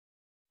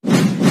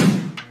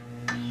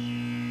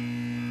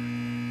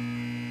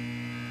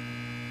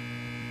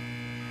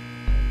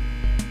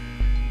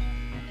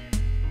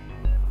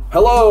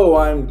Hello,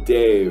 I'm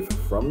Dave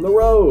from the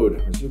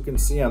road. As you can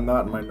see, I'm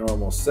not in my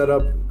normal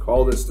setup. We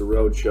call this the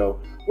Road Show.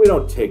 We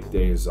don't take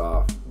days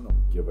off. We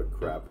don't give a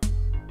crap.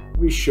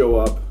 We show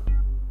up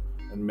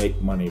and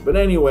make money. But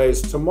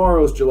anyways,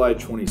 tomorrow's July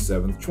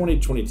 27th,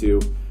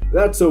 2022.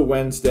 That's a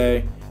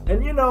Wednesday.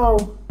 And you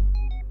know,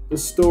 the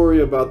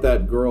story about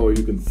that girl,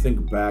 you can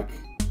think back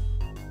to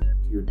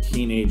your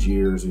teenage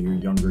years or your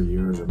younger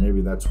years, or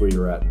maybe that's where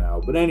you're at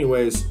now. But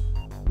anyways,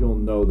 you'll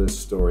know this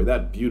story.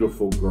 That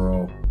beautiful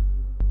girl,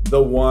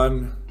 the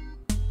one,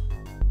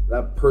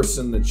 that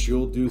person that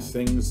you'll do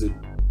things that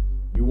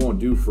you won't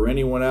do for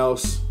anyone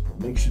else,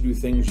 makes you do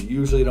things you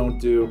usually don't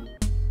do,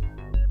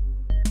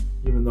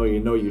 even though you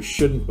know you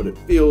shouldn't, but it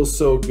feels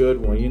so good.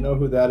 Well, you know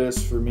who that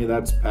is for me?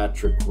 That's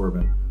Patrick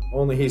Corbin.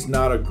 Only he's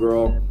not a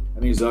girl,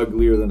 and he's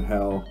uglier than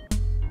hell,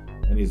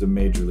 and he's a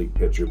major league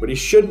pitcher. But he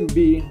shouldn't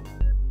be,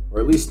 or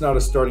at least not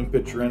a starting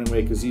pitcher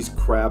anyway, because he's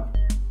crap.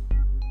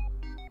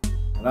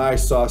 And I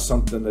saw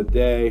something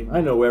today. I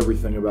know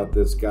everything about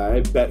this guy. I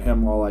bet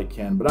him all I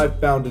can. But I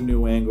found a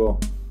new angle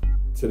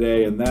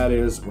today, and that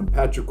is when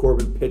Patrick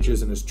Corbin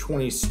pitches in his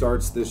 20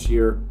 starts this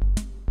year,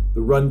 the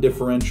run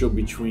differential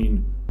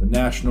between the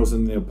Nationals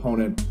and the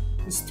opponent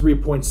is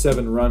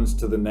 3.7 runs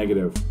to the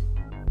negative.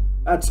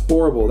 That's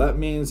horrible. That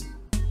means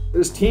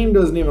this team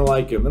doesn't even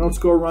like him. They don't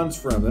score runs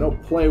for him. They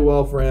don't play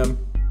well for him.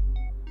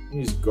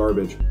 He's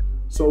garbage.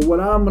 So what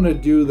I'm going to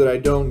do that I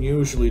don't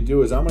usually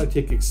do is I'm going to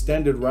take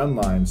extended run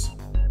lines.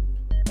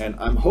 And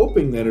I'm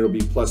hoping that it'll be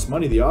plus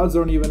money. The odds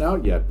aren't even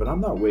out yet, but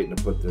I'm not waiting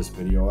to put this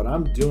video out.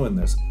 I'm doing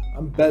this.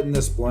 I'm betting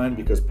this blind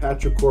because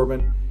Patrick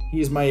Corbin,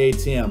 he's my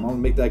ATM. I'm going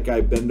to make that guy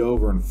bend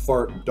over and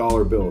fart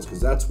dollar bills because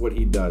that's what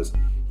he does.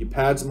 He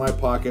pads my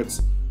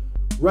pockets.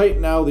 Right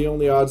now, the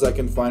only odds I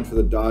can find for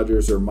the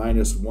Dodgers are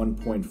minus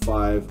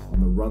 1.5 on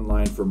the run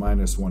line for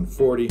minus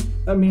 140.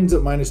 That means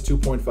that minus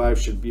 2.5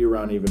 should be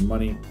around even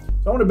money.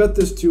 So I want to bet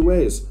this two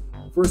ways.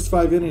 First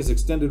 5 innings,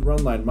 extended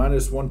run line,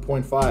 minus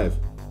 1.5.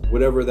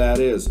 Whatever that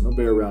is, it'll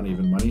be around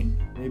even money.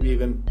 Maybe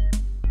even,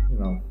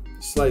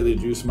 slightly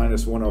juice,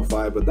 minus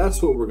 105, but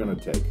that's what we're going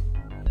to take.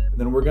 And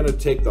then we're going to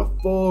take the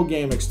full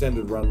game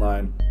extended run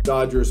line,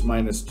 Dodgers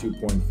minus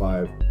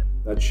 2.5.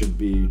 That should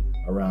be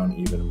around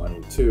even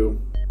money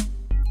too.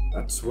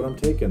 That's what I'm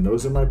taking.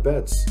 Those are my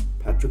bets.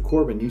 Patrick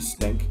Corbin, you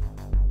stink.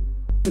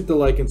 Hit the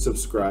like and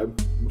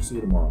subscribe. We'll see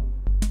you tomorrow.